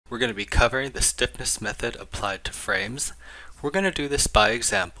We're going to be covering the stiffness method applied to frames. We're going to do this by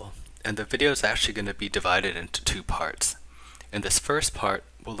example, and the video is actually going to be divided into two parts. In this first part,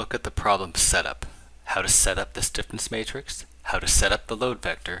 we'll look at the problem setup, how to set up the stiffness matrix, how to set up the load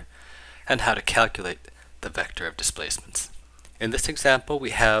vector, and how to calculate the vector of displacements. In this example, we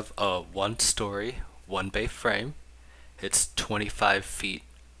have a one-story, one-bay frame. It's 25 feet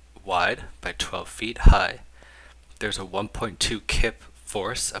wide by 12 feet high. There's a 1.2 kip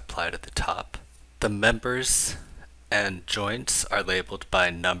force applied at the top. The members and joints are labeled by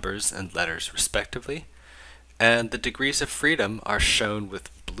numbers and letters respectively, and the degrees of freedom are shown with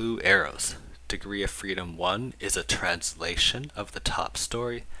blue arrows. Degree of freedom 1 is a translation of the top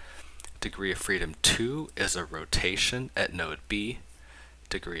story. Degree of freedom 2 is a rotation at node B.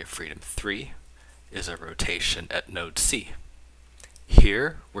 Degree of freedom 3 is a rotation at node C.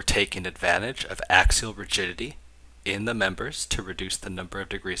 Here we're taking advantage of axial rigidity in the members to reduce the number of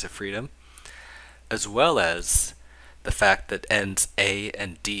degrees of freedom, as well as the fact that ends A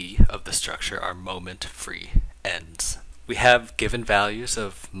and D of the structure are moment-free ends. We have given values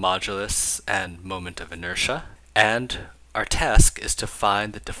of modulus and moment of inertia, and our task is to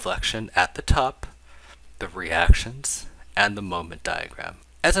find the deflection at the top, the reactions, and the moment diagram.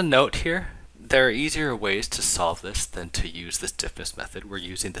 As a note here, there are easier ways to solve this than to use the stiffness method. We're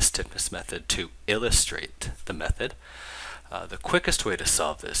using the stiffness method to illustrate the method. The quickest way to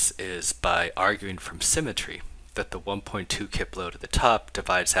solve this is by arguing from symmetry that the 1.2 kip load at the top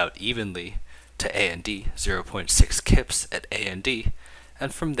divides out evenly to A and D, 0.6 kips at A and D,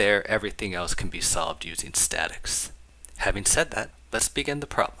 and from there everything else can be solved using statics. Having said that, let's begin the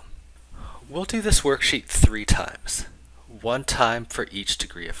problem. We'll do this worksheet 3 times, 1 time for each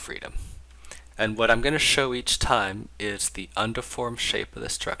degree of freedom. And what I'm going to show each time is the undeformed shape of the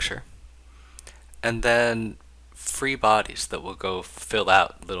structure, and then free bodies that will go fill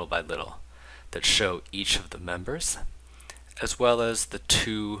out little by little that show each of the members, as well as the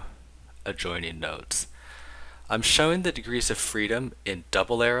 2 adjoining nodes. I'm showing the degrees of freedom in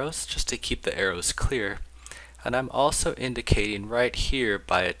double arrows just to keep the arrows clear, and I'm also indicating right here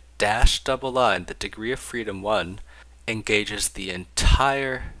by a dashed double line that degree of freedom 1 engages the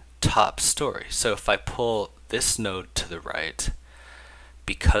entire top story. So if I pull this node to the right,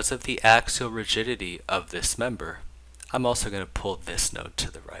 because of the axial rigidity of this member, I'm also going to pull this node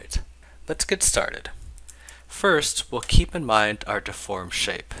to the right. Let's get started. First, we'll keep in mind our deformed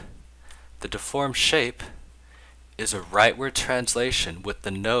shape. The deformed shape is a rightward translation with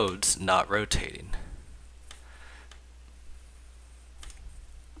the nodes not rotating.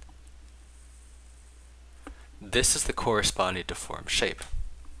 This is the corresponding deformed shape.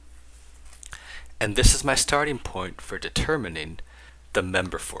 And this is my starting point for determining the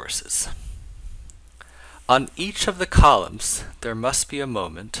member forces. On each of the columns, there must be a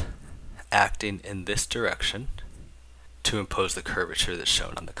moment acting in this direction to impose the curvature that's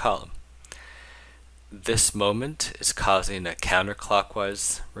shown on the column. This moment is causing a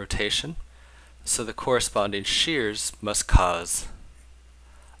counterclockwise rotation, so the corresponding shears must cause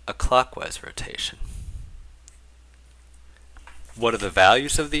a clockwise rotation. What are the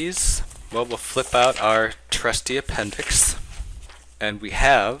values of these? Well, we'll flip out our trusty appendix, and we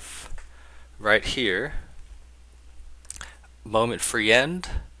have right here moment free end,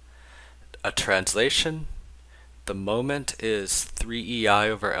 a translation. The moment is 3EI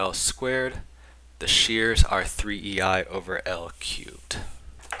over L squared. The shears are 3EI over L cubed.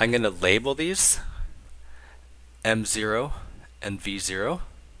 I'm going to label these M0 and V0.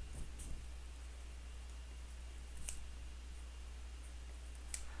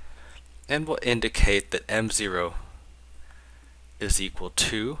 And we'll indicate that M0 is equal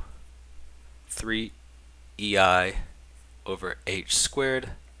to 3EI over H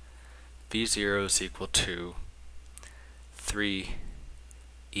squared. V0 is equal to 3EI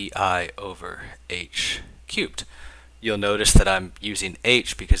over H cubed. You'll notice that I'm using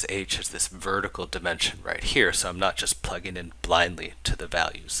H because H is this vertical dimension right here, so I'm not just plugging in blindly to the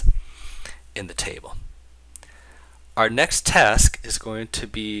values in the table. Our next task is going to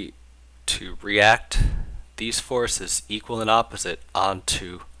be to react these forces equal and opposite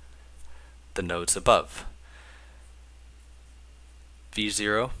onto the nodes above.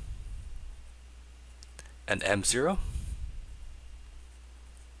 V0 and M0,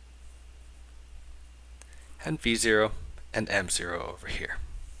 and V0 and M0 over here.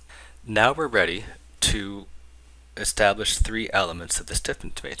 Now we're ready to establish 3 elements of the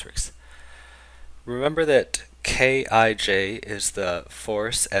stiffness matrix. Remember that Kij is the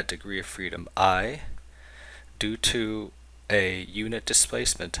force at degree of freedom I due to a unit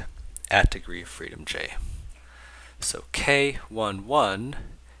displacement at degree of freedom j. So K11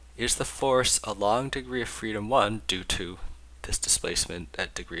 is the force along degree of freedom 1 due to this displacement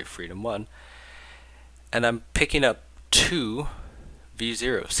at degree of freedom 1, and I'm picking up two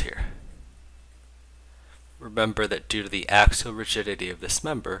V0s here. Remember that due to the axial rigidity of this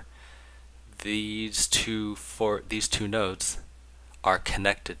member, these two nodes are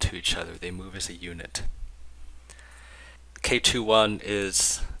connected to each other. They move as a unit. K21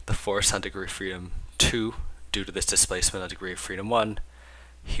 is the force on degree of freedom 2 due to this displacement on degree of freedom 1.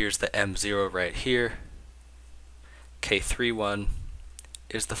 Here's the M0 right here. K31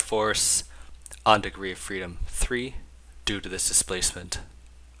 is the force on degree of freedom 3 due to this displacement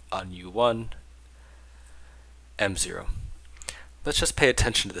on U1, M0. Let's just pay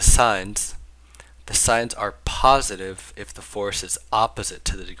attention to the signs. The signs are positive if the force is opposite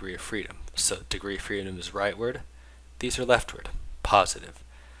to the degree of freedom. So degree of freedom is rightward, these are leftward, positive.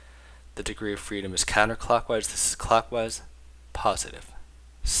 The degree of freedom is counterclockwise, this is clockwise, positive.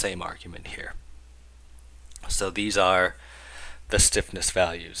 Same argument here. So these are the stiffness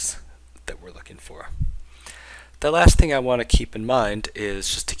values that we're looking for. The last thing I want to keep in mind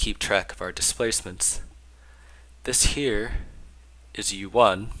is just to keep track of our displacements. This here is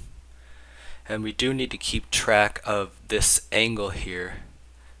U1, and we do need to keep track of this angle here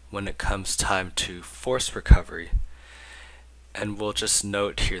when it comes time to force recovery. And we'll just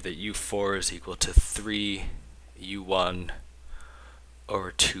note here that U4 is equal to 3 U1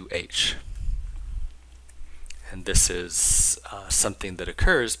 over 2H. And this is something that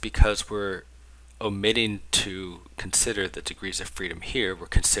occurs because we're omitting to consider the degrees of freedom here. We're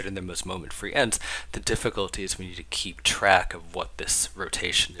considering them as moment-free ends. The difficulty is we need to keep track of what this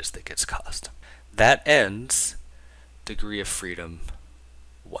rotation is that gets caused. That ends degree of freedom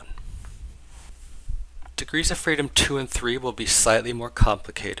 1. Degrees of freedom 2 and 3 will be slightly more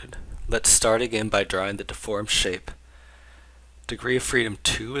complicated. Let's start again by drawing the deformed shape. Degree of freedom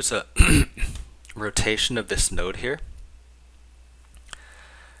 2 is a rotation of this node here.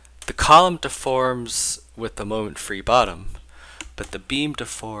 The column deforms with the moment-free bottom, but the beam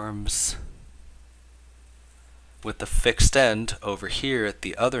deforms with the fixed end over here at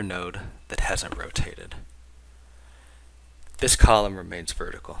the other node that hasn't rotated. This column remains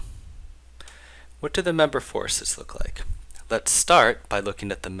vertical. What do the member forces look like? Let's start by looking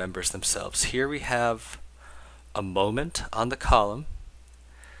at the members themselves. Here we have a moment on the column,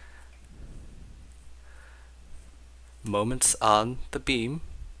 moments on the beam.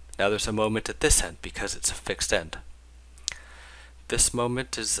 Now there's a moment at this end because it's a fixed end. This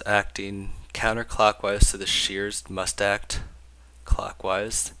moment is acting counterclockwise, so the shears must act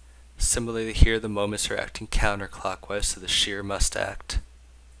clockwise. Similarly here the moments are acting counterclockwise, so the shear must act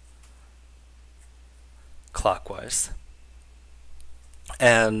clockwise.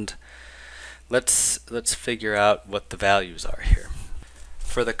 And let's figure out what the values are here.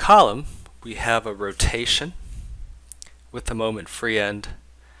 For the column, we have a rotation with the moment free end.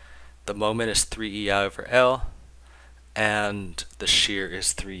 The moment is 3EI over L, and the shear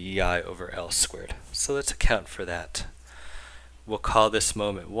is 3EI over L squared. So let's account for that. We'll call this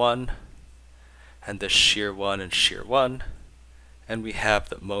moment 1, and this shear 1 and shear 1, and we have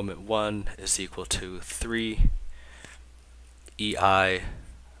that moment 1 is equal to 3 EI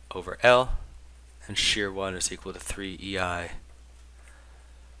over L, and shear 1 is equal to 3 EI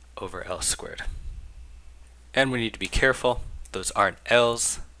over L squared. And we need to be careful, those aren't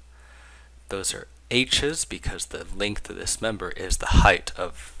L's, those are H's because the length of this member is the height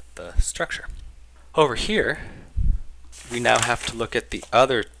of the structure. Over here, we now have to look at the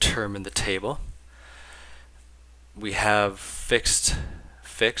other term in the table. We have fixed,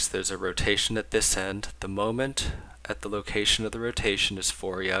 there's a rotation at this end. The moment at the location of the rotation is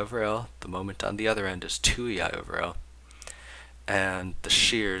 4EI over L. The moment on the other end is 2EI over L. And the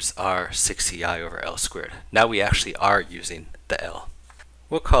shears are 6EI over L squared. Now we actually are using the L.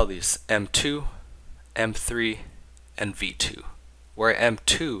 We'll call these M2, M3, and V2, where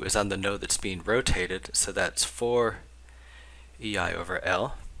M2 is on the node that's being rotated, so that's 4 EI over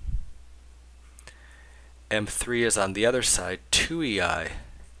L. M3 is on the other side, 2 EI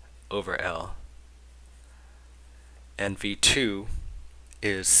over L. And V2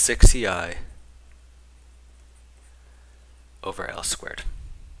 is 6 EI over L squared.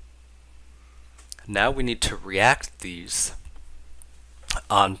 Now we need to react these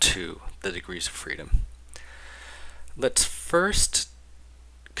onto the degrees of freedom. Let's first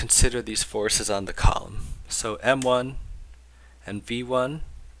consider these forces on the column. So M1 and V1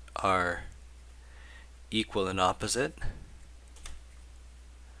 are equal and opposite.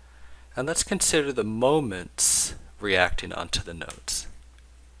 And let's consider the moments reacting onto the nodes.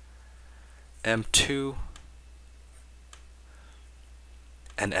 M2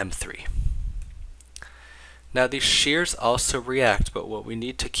 and M3. Now these shears also react, but what we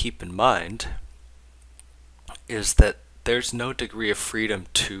need to keep in mind is that there's no degree of freedom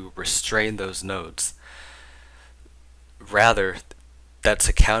to restrain those nodes. Rather, that's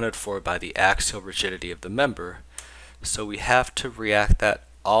accounted for by the axial rigidity of the member, so we have to react that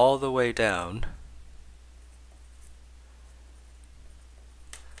all the way down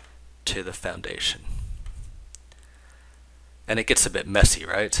to the foundation. And it gets a bit messy,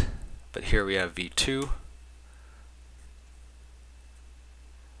 right? But here we have V2,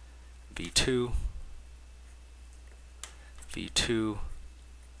 V2, V2,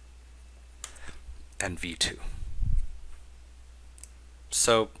 and V2.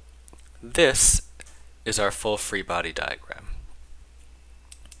 So this is our full free body diagram.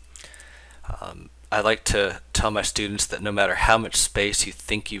 I like to tell my students that no matter how much space you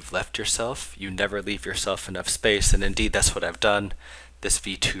think you've left yourself, you never leave yourself enough space, and indeed that's what I've done. This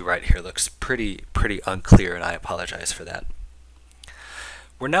V2 right here looks pretty unclear, and I apologize for that.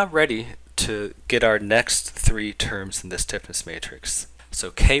 We're now ready to get our next three terms in the stiffness matrix.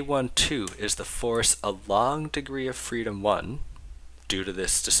 So K12 is the force along degree of freedom 1 due to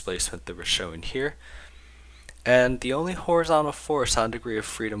this displacement that we're showing here, and the only horizontal force on degree of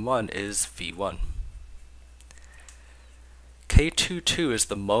freedom 1 is V1. K22 is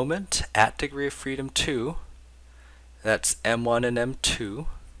the moment at degree of freedom 2, that's M1 and M2,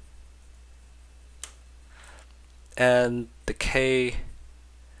 and the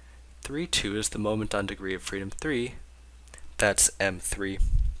K32 is the moment on degree of freedom 3, that's M3.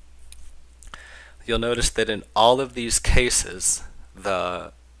 You'll notice that in all of these cases,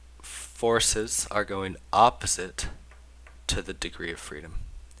 the forces are going opposite to the degree of freedom.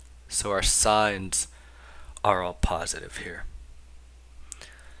 So our signs are all positive here.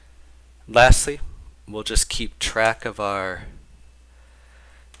 Lastly, we'll just keep track of our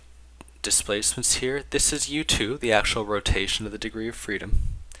displacements here. This is U2, the actual rotation of the degree of freedom.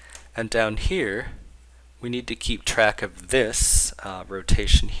 And down here, we need to keep track of this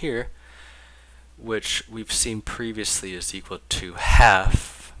rotation here, which we've seen previously is equal to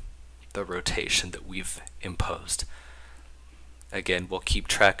half the rotation that we've imposed. Again, we'll keep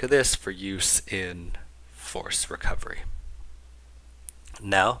track of this for use in force recovery.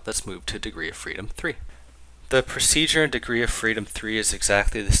 Now, let's move to degree of freedom 3. The procedure in degree of freedom 3 is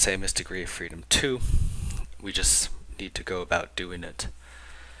exactly the same as degree of freedom 2. We just need to go about doing it.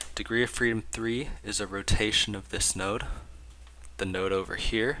 Degree of freedom 3 is a rotation of this node. The node over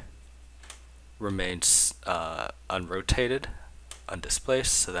here remains unrotated, undisplaced,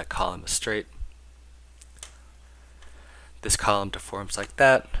 so that column is straight. This column deforms like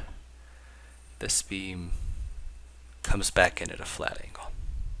that. This beam comes back in at a flat angle.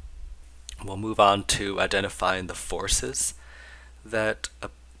 We'll move on to identifying the forces that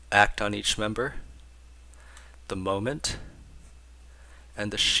act on each member, the moment, and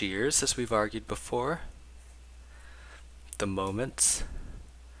the shears, as we've argued before. The moments,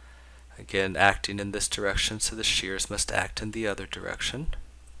 again, acting in this direction, so the shears must act in the other direction.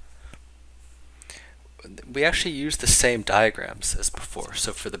 We actually use the same diagrams as before.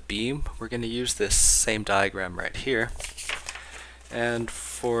 So for the beam, we're going to use this same diagram right here. And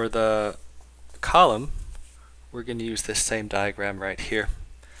for the column, we're going to use this same diagram right here.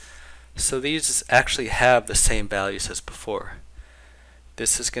 So these actually have the same values as before.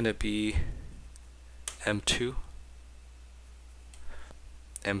 This is going to be M2,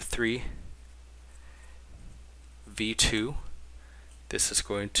 M3, V2. This is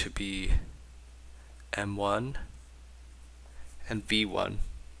going to be M1 and V1,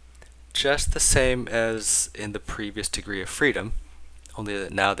 just the same as in the previous degree of freedom, only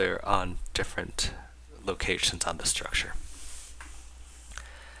that now they're on different locations on the structure.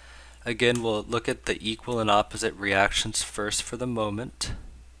 Again, we'll look at the equal and opposite reactions first for the moment,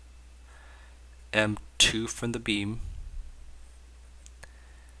 M2 from the beam,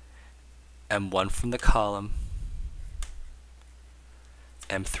 M1 from the column,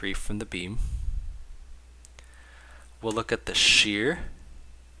 M3 from the beam. We'll look at the shear,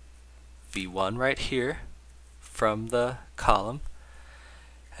 V1 right here from the column,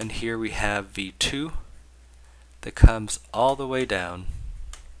 and here we have V2 that comes all the way down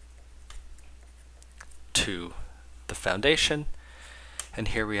to the foundation, and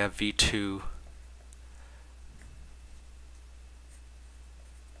here we have V2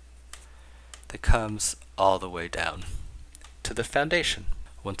 that comes all the way down to the foundation.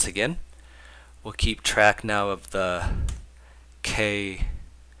 Once again, we'll keep track now of the K13,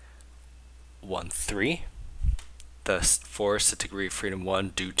 the force at degree of freedom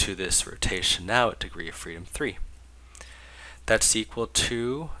 1 due to this rotation now at degree of freedom 3. That's equal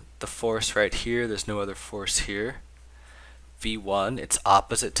to the force right here. There's no other force here. V1, it's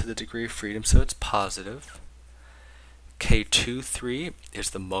opposite to the degree of freedom, so it's positive. K23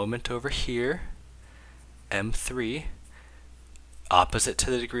 is the moment over here. M3, opposite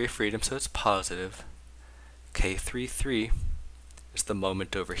to the degree of freedom, so it's positive. K33 is the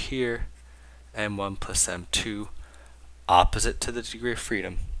moment over here. M1 plus M2, opposite to the degree of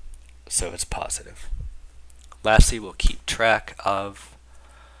freedom, so it's positive. Lastly, we'll keep track of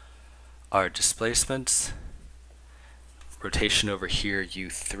our displacements. Rotation over here,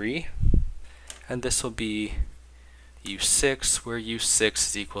 U3, and this will be U6, where U6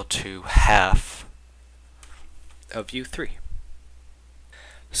 is equal to half of U3.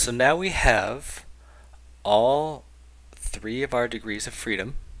 So now we have all 3 of our degrees of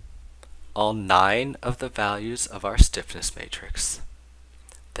freedom, all 9 of the values of our stiffness matrix.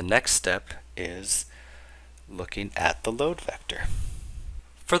 The next step is looking at the load vector.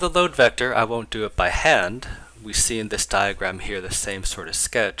 For the load vector, I won't do it by hand. We see in this diagram here the same sort of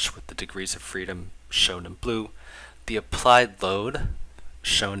sketch with the degrees of freedom shown in blue, the applied load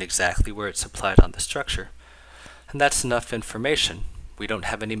shown exactly where it's applied on the structure. And that's enough information. We don't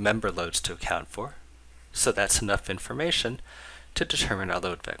have any member loads to account for, so that's enough information to determine our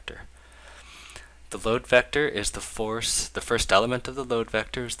load vector. The load vector is the force, the first element of the load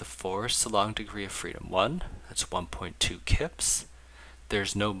vector is the force along degree of freedom 1, that's 1.2 kips.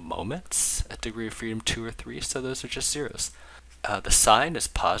 There's no moments at degree of freedom 2 or 3, so those are just zeros. The sign is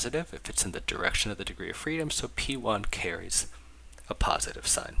positive if it's in the direction of the degree of freedom, so P1 carries a positive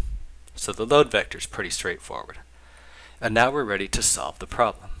sign. So the load vector is pretty straightforward. And now we're ready to solve the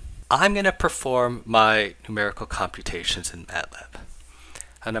problem. I'm going to perform my numerical computations in Matlab.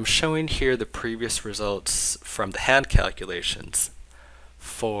 And I'm showing here the previous results from the hand calculations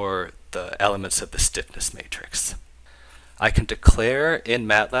for the elements of the stiffness matrix. I can declare in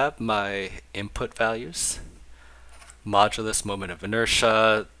Matlab my input values, modulus, moment of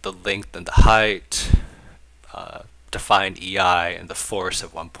inertia, the length and the height, define EI, and the force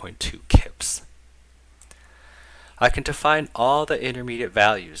of 1.2 kips. I can define all the intermediate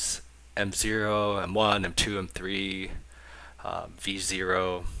values, M0, M1, M2, M3,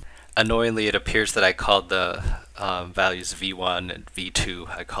 V0. Annoyingly, it appears that I called the values V1 and V2.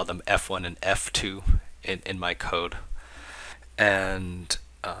 I call them F1 and F2 in my code. And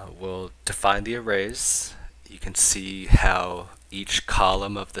we'll define the arrays. You can see how each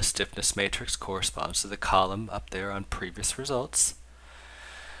column of the stiffness matrix corresponds to the column up there on previous results.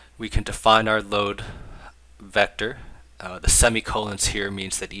 We can define our load vector. The semicolons here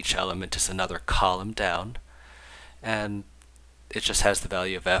means that each element is another column down, and it just has the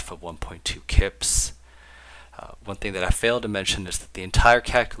value of F of 1.2 kips. One thing that I failed to mention is that the entire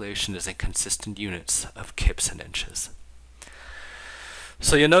calculation is in consistent units of kips and inches.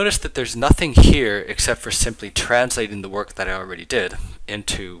 So you'll notice that there's nothing here except for simply translating the work that I already did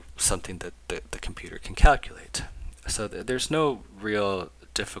into something that the computer can calculate. So there's no real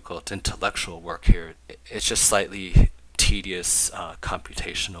difficult intellectual work here. It's just slightly tedious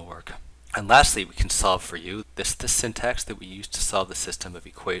computational work. And lastly, we can solve for you. This is the syntax that we use to solve the system of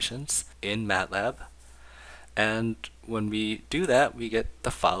equations in Matlab. And when we do that, we get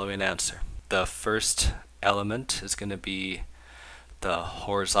the following answer. The first element is going to be the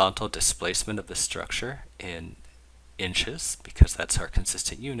horizontal displacement of the structure in inches, because that's our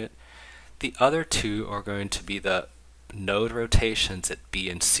consistent unit. The other two are going to be the node rotations at B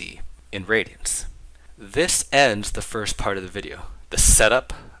and C in radians. This ends the first part of the video. The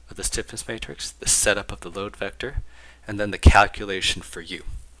setup of the stiffness matrix, the setup of the load vector, and then the calculation for U.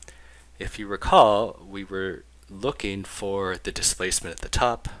 If you recall, we were looking for the displacement at the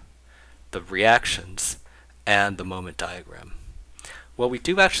top, the reactions, and the moment diagram. Well, we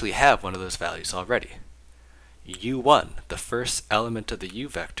do actually have one of those values already. U1, the first element of the U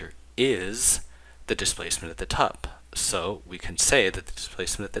vector, is the displacement at the top. So we can say that the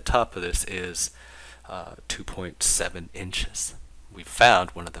displacement at the top of this is 2.7 inches. We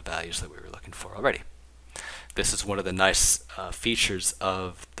found one of the values that we were looking for already. This is one of the nice features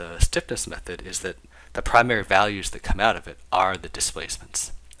of the stiffness method, is that the primary values that come out of it are the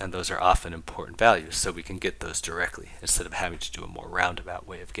displacements. And those are often important values, so we can get those directly instead of having to do a more roundabout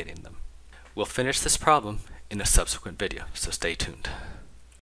way of getting them. We'll finish this problem in a subsequent video, so stay tuned.